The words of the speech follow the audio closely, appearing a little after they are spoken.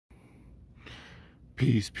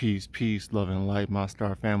Peace, love and light, my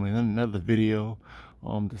star family. Another video.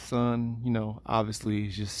 The sun, obviously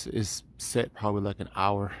is set probably like an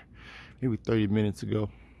hour, maybe 30 minutes ago.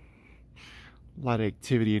 A lot of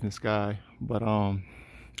activity in the sky, but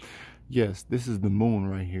yes, this is the moon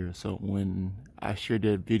right here. So when I shared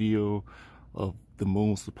that video of the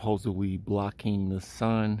moon supposedly blocking the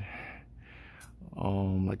sun,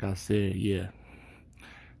 like I said, yeah,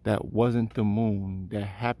 that wasn't the moon. That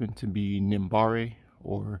happened to be Nimbare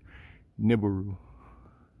or Nibiru.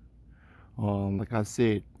 Like I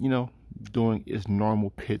said, doing its normal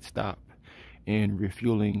pit stop and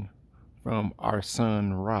refueling from our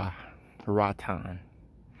sun Ra-Tan.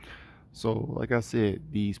 So like I said,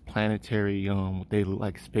 these planetary they look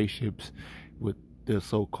like spaceships with the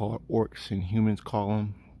so-called orcs and humans call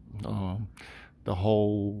them. The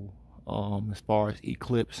whole as far as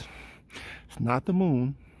eclipse, it's not the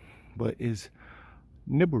moon, but is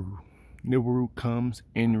Nibiru. Nibiru comes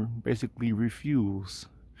and basically refuels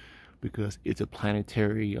because it's a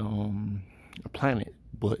planetary a planet,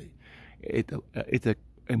 but it's a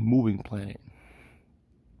moving planet.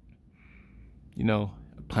 A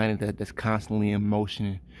planet that's constantly in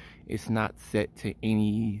motion. It's not set to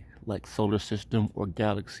any like solar system or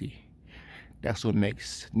galaxy. That's what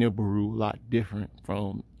makes Nibiru a lot different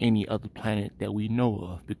from any other planet that we know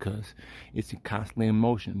of, because it's constantly in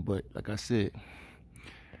motion. But like I said,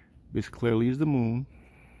 this clearly is the moon.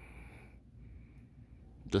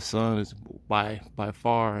 The sun is by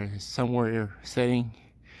far somewhere setting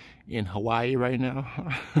in Hawaii right now.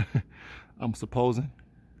 I'm supposing.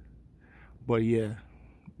 But yeah,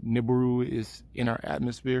 Nibiru is in our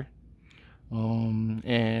atmosphere,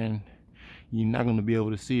 and you're not going to be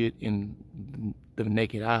able to see it in the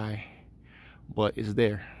naked eye, but it's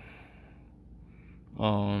there.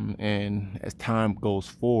 And as time goes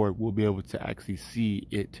forward, we'll be able to actually see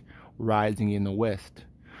it rising in the west,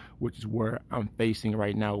 which is where I'm facing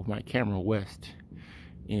right now with my camera, west.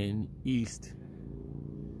 And east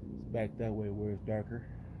is back that way where it's darker,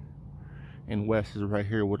 and west is right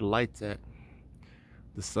here where the light's at.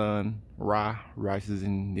 The sun, Ra, rises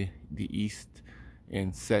in the east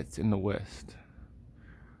and sets in the west.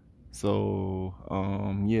 So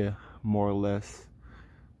yeah, more or less,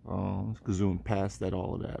 zoom past that,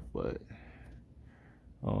 all of that, but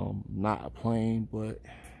not a plane, but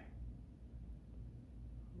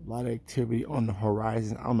a lot of activity on the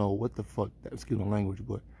horizon. I don't know what the fuck that, excuse my language,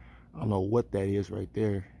 but I don't know what that is right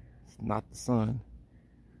there. It's not the sun.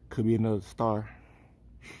 Could be another star.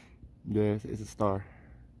 Yes, it's a star.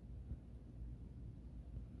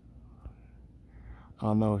 I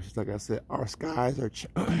don't know. It's just like I said, our skies are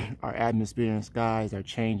our atmosphere and skies are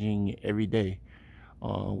changing every day.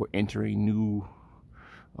 We're entering new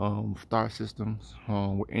star systems.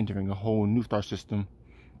 We're entering a whole new star system,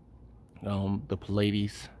 the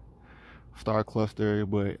Pleiades star cluster.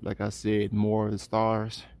 But like I said, more of the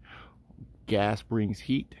stars, gas brings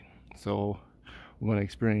heat, so we're going to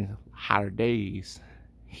experience hotter days,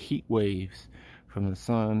 heat waves from the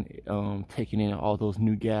sun, taking in all those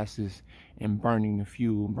new gases and burning the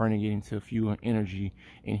fuel, burning it into fuel and energy,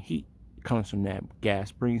 and heat comes from that.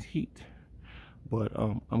 Gas brings heat. But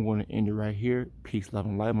I'm going to end it right here. Peace, love,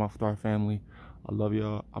 and light, my star family. I love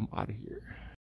y'all. I'm out of here.